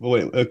not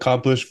wait,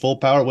 accomplish full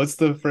power. What's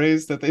the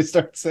phrase that they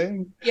start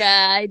saying?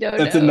 yeah, I don't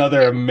That's know.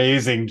 another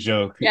amazing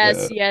joke.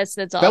 Yes, yes,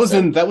 that's That was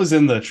awesome.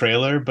 in the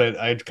trailer, but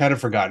I'd kind of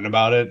forgotten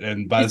about it.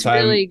 And It's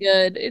really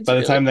good. It's by the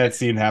really time that good.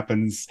 scene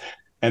happens,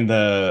 and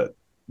the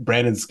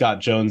Brandon Scott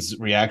Jones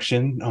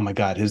reaction, oh my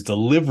god, his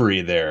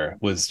delivery there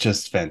was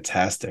just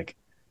fantastic.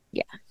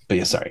 Yeah. But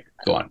yeah, sorry,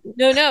 go on.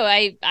 No, no,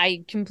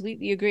 I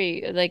completely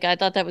agree. Like I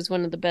thought that was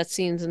one of the best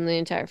scenes in the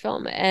entire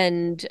film,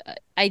 and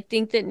I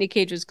think that Nick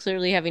Cage was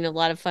clearly having a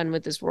lot of fun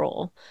with this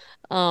role.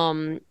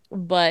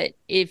 But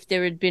if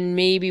there had been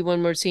maybe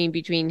one more scene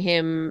between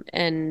him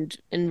and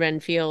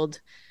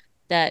Renfield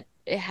that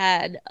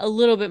had a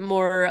little bit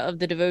more of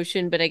the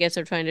devotion, but I guess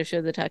they're trying to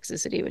show the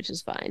toxicity, which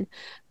is fine.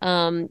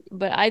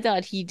 But I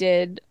thought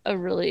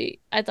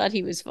I thought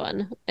he was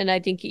fun, and I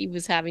think he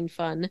was having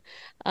fun.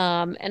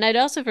 And I'd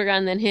also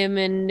forgotten that him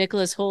and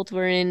Nicholas Hoult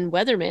were in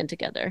Weatherman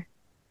together.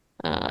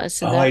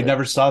 So Oh, that I was,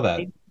 never saw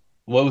that.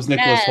 What was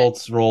Nicholas yeah,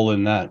 Holt's role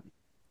in that?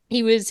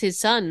 he was his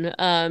son.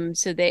 And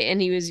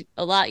he was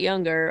a lot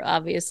younger,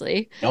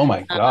 obviously. Oh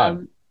my god.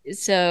 Um,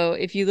 so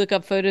if you look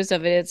up photos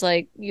of it, it's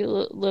like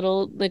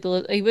little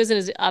Nicholas. He wasn't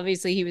as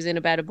obviously he was in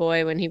About a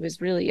Boy when he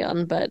was really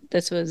young, but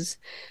this was,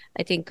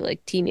 I think,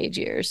 like teenage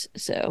years.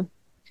 So,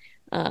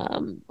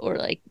 or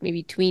like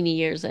maybe tweeny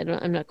years.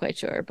 I'm not quite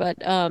sure, but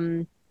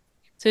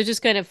so it's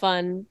just kind of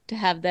fun to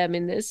have them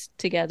in this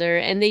together,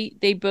 and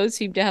they both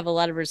seem to have a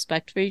lot of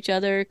respect for each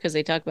other because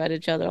they talk about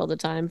each other all the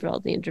time for all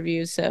the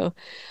interviews. So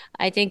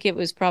I think it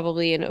was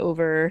probably an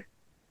over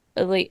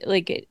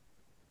like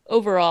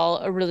overall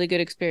a really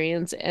good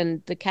experience,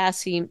 and the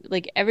cast seemed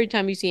like every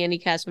time you see any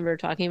cast member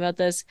talking about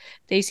this,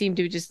 they seem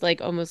to just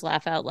like almost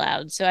laugh out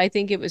loud. So I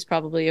think it was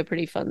probably a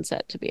pretty fun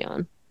set to be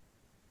on.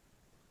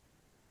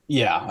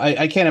 Yeah,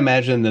 I can't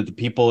imagine that the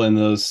people in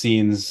those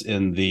scenes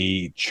in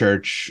the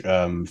church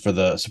for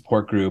the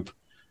support group,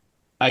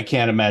 I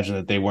can't imagine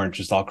that they weren't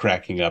just all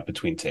cracking up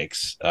between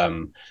takes.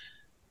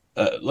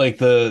 Like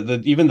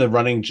the even the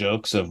running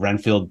jokes of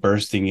Renfield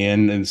bursting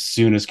in as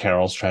soon as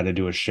Carol's trying to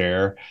do a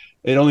share.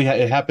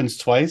 It happens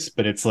twice,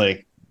 but it's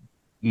like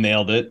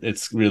nailed it.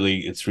 It's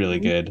really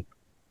Mhm. good.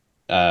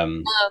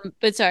 Um,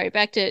 But sorry,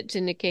 back to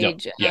Nick no,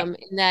 Cage. yeah.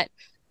 In that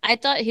I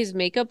thought his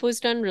makeup was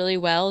done really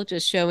well,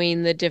 just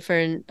showing the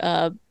different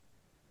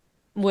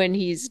when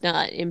he's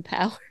not in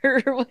power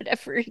or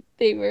whatever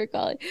they were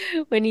calling,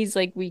 when he's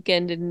like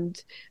weekend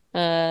and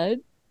uh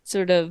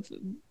sort of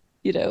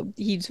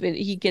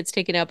he gets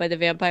taken out by the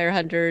vampire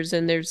hunters,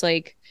 and there's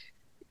like,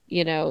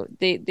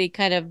 they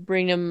kind of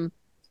bring him.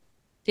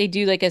 They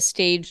do like a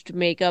staged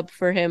makeup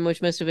for him,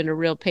 which must have been a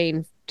real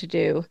pain to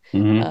do.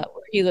 Hmm.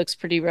 Where he looks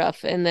pretty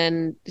rough, and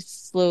then it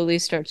slowly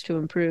starts to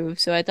improve.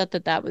 So I thought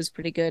that that was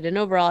pretty good, and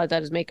overall, I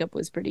thought his makeup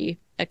was pretty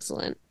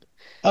excellent.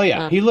 Oh yeah,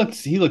 Um, he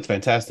looked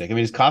fantastic. I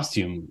mean, his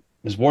costume,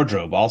 his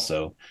wardrobe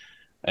also,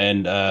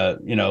 and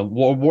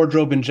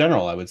wardrobe in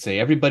general. I would say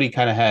everybody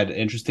kind of had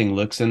interesting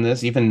looks in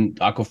this. Even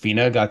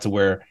Aquafina got to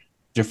wear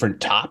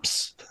different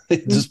tops,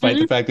 despite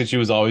the mhm. fact that she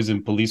was always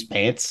in police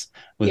pants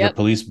with her Yep,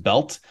 police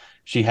belt.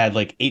 She had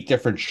like 8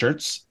 different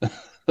shirts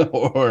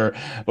or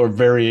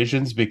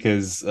variations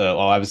because, well,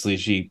 obviously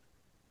she,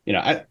 you know,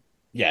 I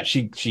yeah,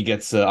 she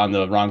gets on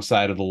the wrong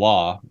side of the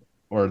law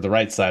or the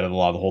right side of the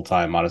law the whole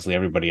time. Honestly,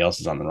 everybody else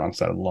is on the wrong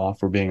side of the law,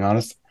 if we're being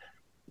honest.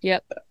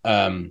 yep.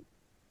 Um,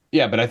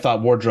 yeah, but I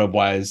thought wardrobe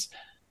wise,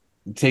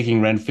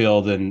 taking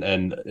Renfield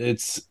and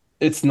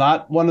it's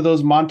not one of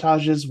those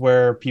montages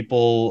where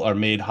people are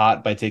made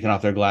hot by taking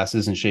off their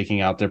glasses and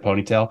shaking out their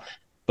ponytail,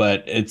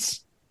 but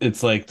it's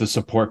like the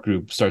support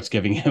group starts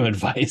giving him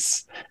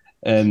advice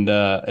and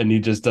he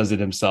just does it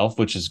himself,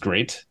 which is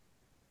great.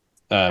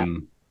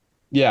 Um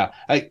yeah,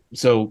 I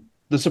so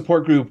the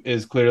support group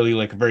is clearly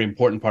like a very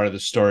important part of the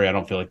story. I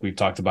don't feel like we've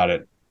talked about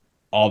it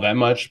all that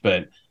much,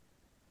 but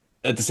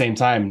at the same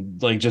time,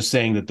 like just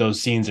saying that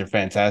those scenes are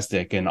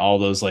fantastic and all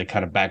those like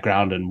kind of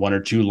background and 1 or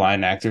 2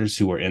 line actors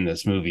who were in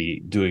this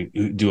movie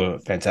do a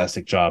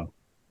fantastic job.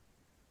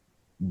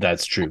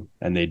 That's true,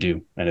 and they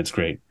do, and it's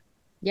great.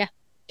 Yeah.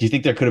 Do you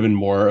think there could have been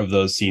more of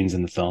those scenes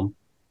in the film?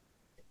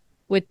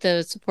 With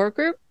the support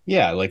group.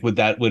 Yeah, like would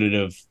it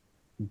have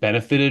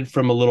benefited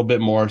from a little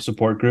bit more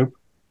support group?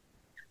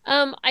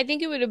 I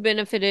think it would have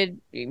benefited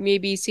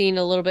maybe seeing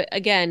a little bit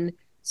again.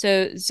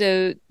 So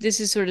this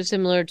is sort of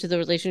similar to the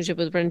relationship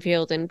with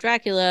Renfield and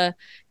Dracula,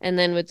 and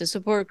then with the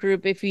support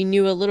group. If you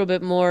knew a little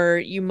bit more,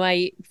 you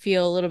might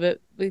feel a little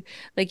bit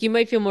like you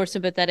might feel more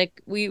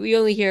sympathetic. We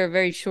only hear a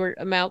very short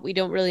amount. We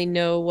don't really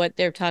know what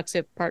their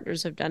toxic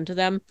partners have done to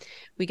them.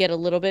 We get a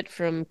little bit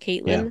from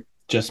Yeah, Caitlin.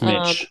 just Um,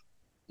 Mitch,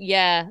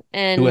 yeah,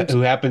 who and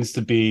who happens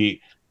to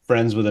be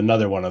friends with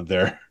another one of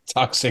their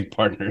toxic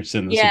partners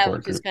in the yeah,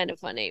 support which is group. kind of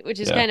funny, which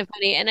is Yeah. kind of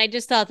funny. And I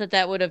just thought that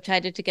that would have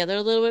tied it together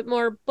a little bit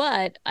more.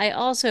 But I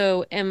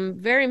also am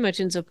very much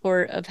in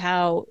support of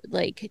how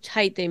like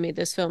tight they made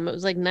this film. It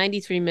was like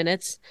 93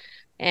 minutes.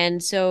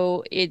 And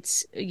so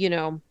it's,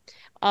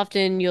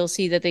 often you'll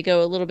see that they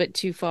go a little bit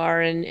too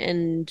far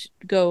and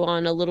go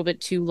on a little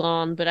bit too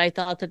long, but I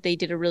thought that they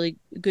did a really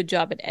good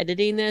job at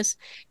editing this,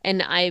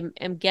 and I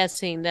am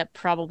guessing that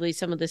probably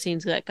some of the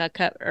scenes that got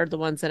cut are the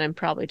ones that I'm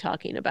probably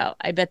talking about.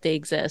 I bet they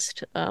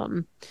exist.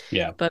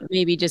 Yeah. But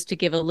maybe just to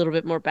give a little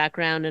bit more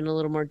background and a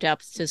little more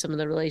depth to some of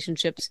the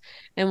relationships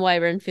and why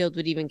Renfield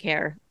would even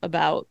care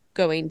about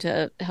going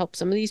to help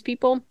some of these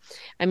people.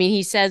 I mean,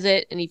 he says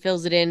it and he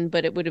fills it in,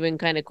 but it would have been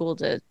kind of cool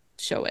to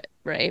show it,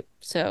 right?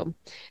 So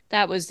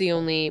that was the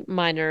only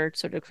minor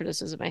sort of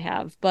criticism I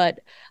have. But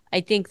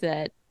I think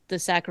that the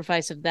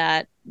sacrifice of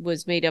that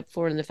was made up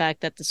for in the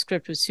fact that the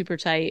script was super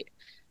tight.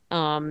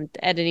 The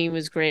editing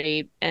was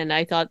great, and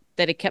I thought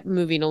that it kept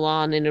moving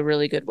along in a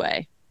really good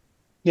way.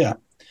 Yeah.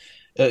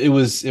 It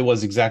was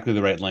exactly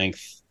the right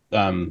length.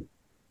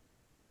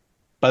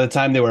 By the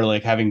time they were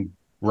like having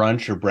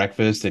brunch or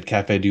breakfast at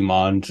Cafe Du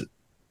Monde,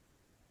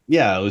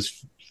 yeah, it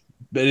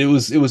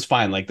was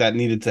fine. Like that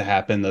needed to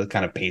happen. The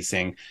kind of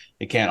pacing,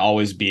 it can't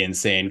always be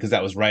insane because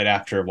that was right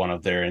after one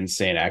of their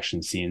insane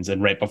action scenes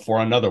and right before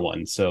another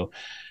one. So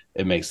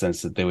it makes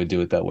sense that they would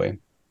do it that way.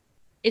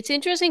 It's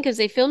interesting because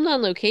they filmed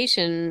on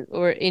location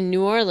or in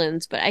New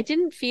Orleans, but I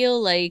didn't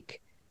feel like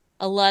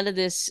a lot of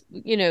this,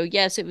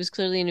 yes, it was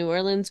clearly in New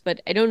Orleans, but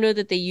I don't know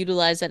that they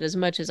utilized that as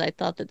much as I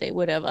thought that they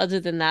would have. Other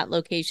than that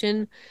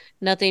location,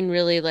 nothing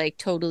really like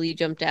totally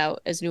jumped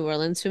out as New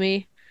Orleans to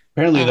me.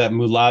 Apparently, Uh, that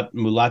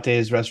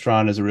Mulate's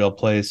restaurant is a real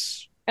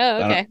place. oh,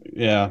 I don't, okay.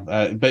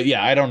 yeah, but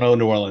yeah, I don't know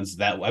New Orleans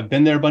that I've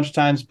been there a bunch of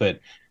times, but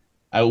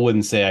I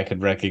wouldn't say I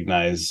could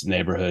recognize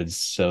neighborhoods.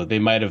 So they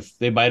might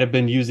have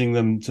been using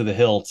them to the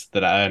hilt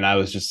and I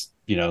was just,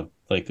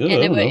 like, oh, And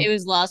I don't it know.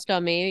 was lost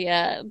on me,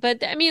 yeah.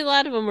 But I mean, a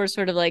lot of them were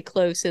sort of like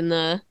close in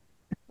the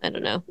I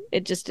don't know.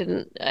 It just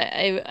didn't.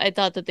 I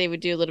thought that they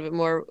would do a little bit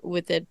more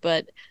with it,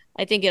 but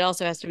I think it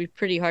also has to be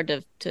pretty hard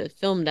to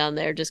film down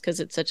there just because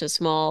it's such a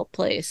small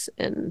place.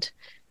 And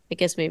I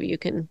guess maybe you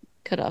can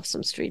cut off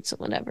some streets or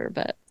whatever.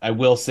 But I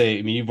will say,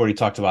 I mean, you've already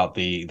talked about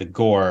the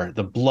gore,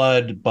 the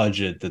blood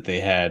budget that they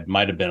had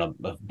might have been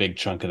a big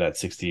chunk of that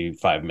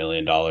 $65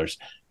 million.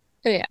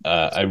 oh yeah,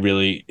 I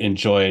really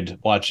enjoyed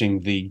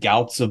watching the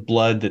gouts of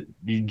blood that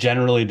you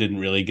generally didn't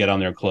really get on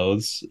their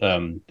clothes.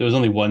 There was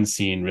only one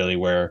scene really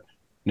where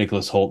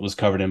Nicholas Hoult was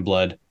covered in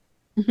blood,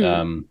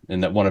 hmm in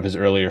that one of his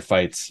earlier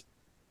fights.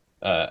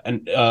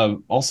 And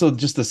also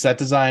just the set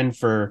design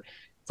for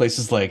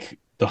places like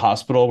the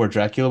hospital where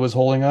Dracula was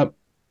holding up,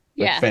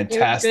 like yeah, they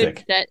were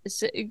good.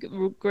 fantastic.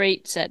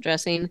 Great set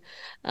dressing,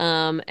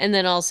 and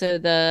then also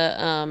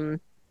the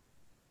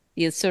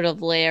sort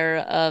of layer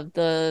of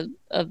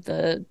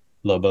the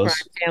Crime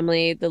Lobos.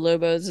 Family, The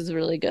Lobos is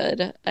really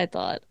good, I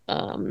thought.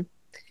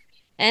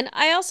 And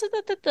I also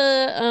thought that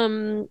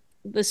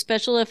the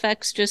special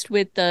effects just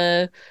with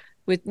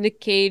Nick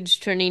Cage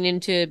turning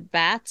into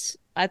bats,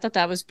 I thought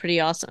that was pretty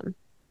awesome.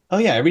 Oh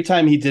yeah, every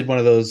time he did one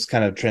of those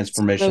kind of Smoke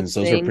transformations,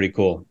 those were thing. pretty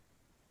cool.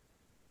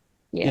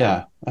 Yeah.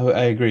 Yeah,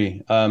 I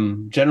agree.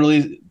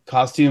 Generally,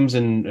 costumes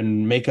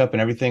and makeup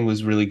and everything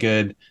was really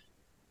good.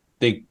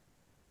 They,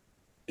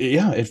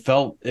 yeah, it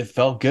felt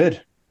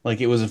good.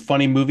 Like it was a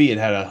funny movie. It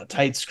had a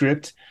tight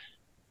script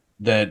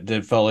that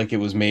felt like it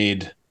was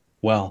made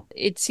well.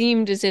 It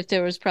seemed as if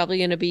there was probably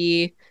going to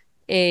be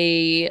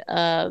a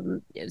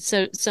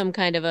some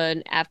kind of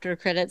an after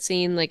credit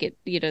scene, like it,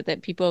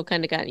 that people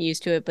kind of gotten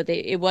used to it, but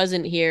it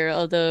wasn't here,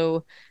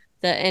 although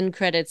the end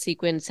credit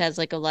sequence has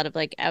like a lot of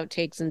like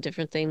outtakes and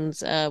different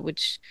things,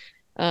 which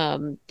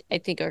I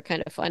think are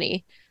kind of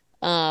funny.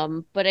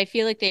 But I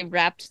feel like they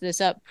wrapped this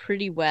up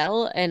pretty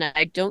well, and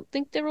I don't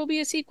think there will be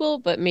a sequel,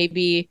 but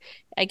maybe,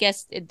 I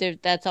guess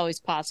that's always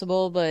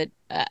possible, but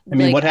I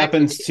mean, like what I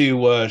happens really, to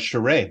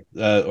Shohreh,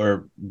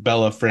 or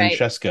Bella right.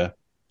 Francesca?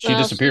 She Well,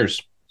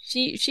 disappears.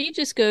 she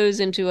just goes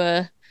into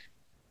a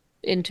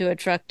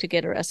truck to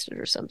get arrested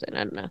or something.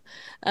 I don't know.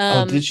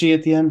 Oh, Um, did she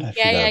at the end? I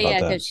yeah, forgot yeah, about yeah.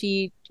 that. Because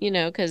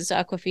because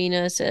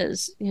Aquafina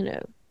says,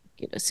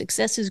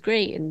 success is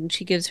great, and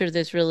she gives her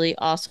this really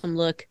awesome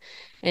look,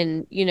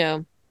 and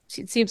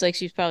it seems like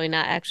she's probably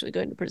not actually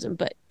going to prison,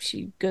 but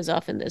she goes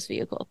off in this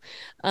vehicle.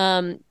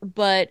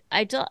 But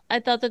I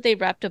thought that they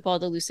wrapped up all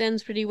the loose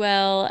ends pretty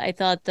well. I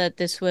thought that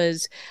this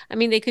was, I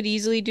mean, they could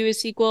easily do a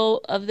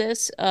sequel of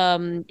this,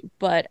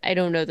 but I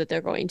don't know that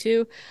they're going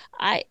to.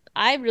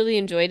 I really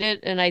enjoyed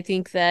it, and I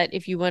think that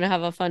if you want to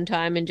have a fun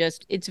time and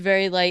just, it's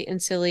very light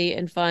and silly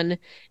and fun.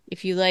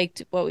 If you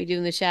liked What We Do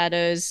in the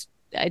Shadows,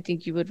 I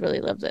think you would really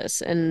love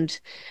this. And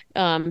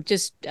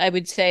just I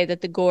would say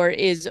that the gore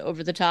is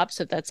over the top,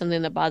 so if that's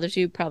something that bothers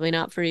you, probably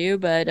not for you.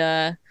 But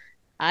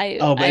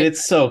Oh, but I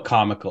it's so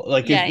comical.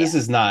 Like yeah, this yeah.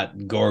 is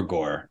not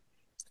gore.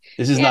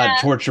 This is not Yeah,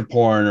 torture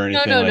porn or no,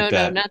 anything no, like no, no,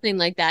 that. nothing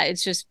like that.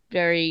 It's just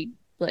very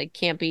like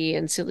campy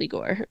and silly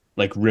gore.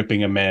 Like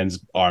ripping a man's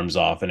arms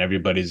off and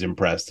everybody's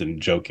impressed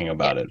and joking Yeah,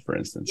 about it, for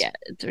instance. yeah,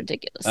 it's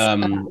ridiculous.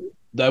 Um,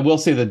 I will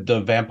say that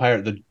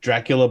the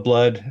Dracula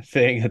blood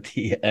thing at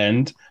the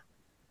end,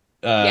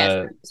 Yes,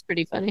 uh, it's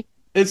pretty funny.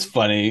 it's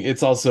funny.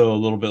 It's also a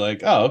little bit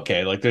like, oh,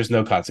 okay, like there's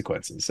no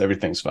consequences.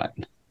 Everything's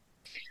fine.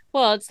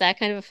 Well, it's that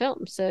kind of a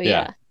film, so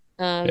Yeah,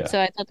 yeah. yeah. So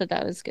I thought that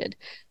that was good.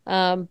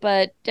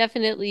 But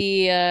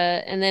definitely,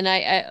 and then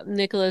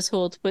Nicholas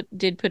Hoult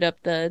did put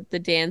up the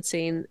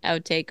dancing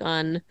outtake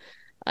on,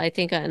 I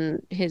think on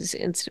his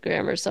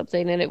Instagram or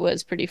something, and it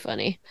was pretty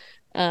funny.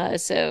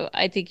 So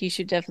I think you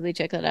should definitely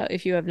check that out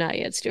if you have not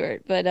yet,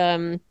 Stuart. But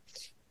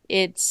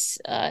it's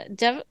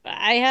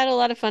I had a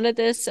lot of fun at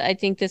this. I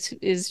think this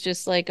is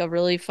just like a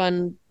really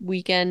fun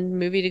weekend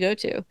movie to go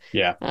to.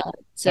 Yeah, I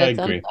So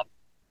agree.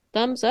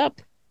 thumbs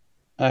up.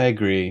 I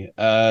agree.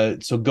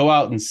 So go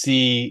out and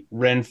see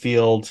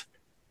Renfield,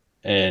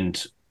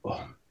 and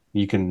oh,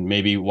 you can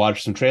maybe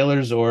watch some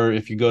trailers, or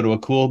if you go to a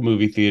cool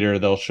movie theater,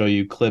 they'll show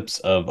you clips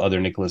of other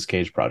Nicolas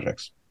Cage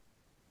projects.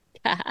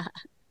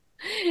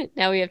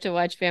 Now we have to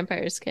watch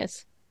Vampire's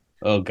Kiss.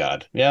 Oh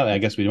God, yeah, I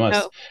guess we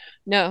must.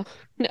 No,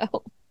 no,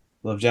 no.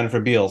 Love Jennifer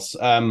Beals.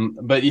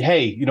 But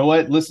hey, you know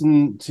what?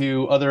 Listen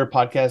to other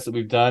podcasts that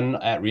we've done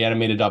at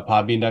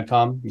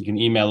reanimated.podbean.com. You can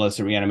email us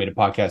at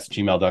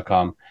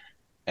reanimatedpodcast@gmail.com.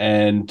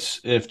 And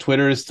if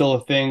Twitter is still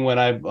a thing when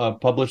I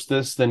publish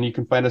this, then you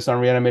can find us on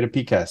Reanimated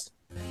PCast.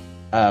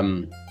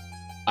 Um,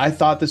 I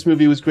thought this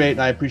movie was great,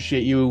 and I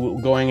appreciate you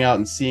going out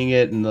and seeing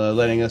it and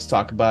letting us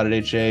talk about it,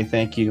 HA.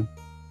 Thank you.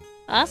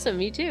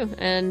 Awesome, you too.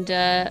 And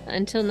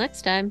until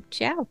next time,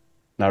 ciao.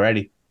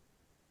 Alrighty.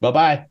 Bye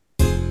bye.